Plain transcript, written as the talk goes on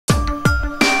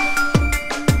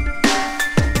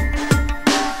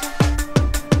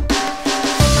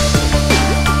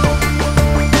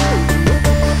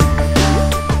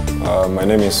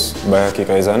name is Baihakki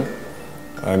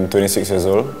I'm 26 years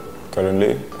old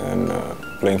currently and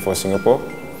playing for Singapore.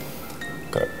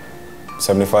 Got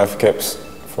 75 caps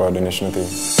for the national team.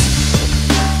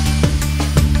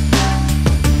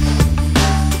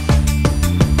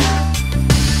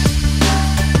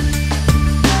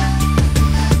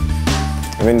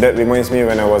 I mean, that reminds me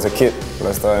when I was a kid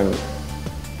last time.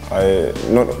 I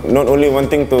not only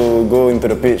wanting to go into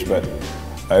the pitch, but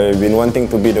I've been wanting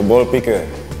to be the ball picker,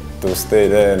 to stay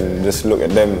there and just look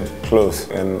at them close.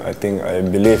 And I think I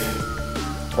believe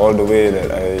all the way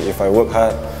that if I work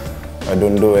hard, I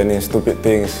don't do any stupid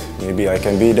things, maybe I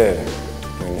can be there.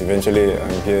 And eventually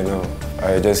I'm here now.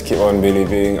 I just keep on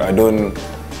believing. I don't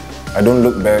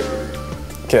look back.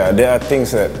 Okay, there are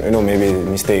things that, maybe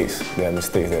mistakes. There are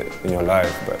mistakes that in your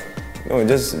life, but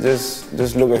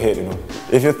just look ahead,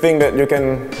 If you think that you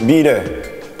can be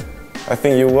there, I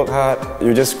think you work hard,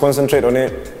 you just concentrate on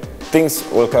it, things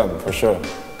will come for sure.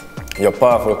 Your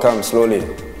path will come slowly,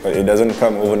 but it doesn't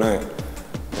come overnight.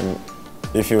 And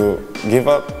if you give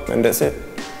up, then that's it.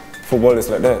 Football is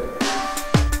like that.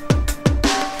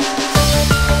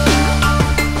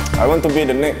 I want to be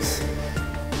the next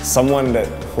someone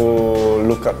who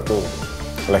look up to,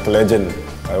 like a legend.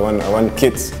 I want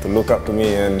kids to look up to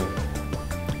me and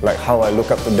like how I look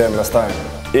up to them last time.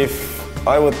 If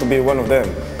I were to be one of them,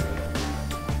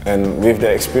 and with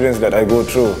the experience that I go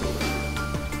through,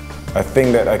 I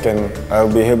think that I'll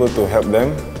be able to help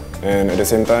them, and at the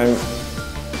same time,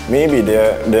 maybe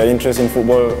their interest in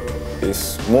football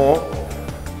is more.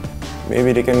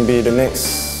 Maybe they can be the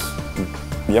next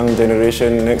young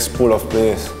generation, next pool of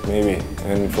players, maybe.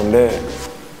 And from there,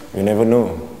 you never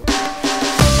know.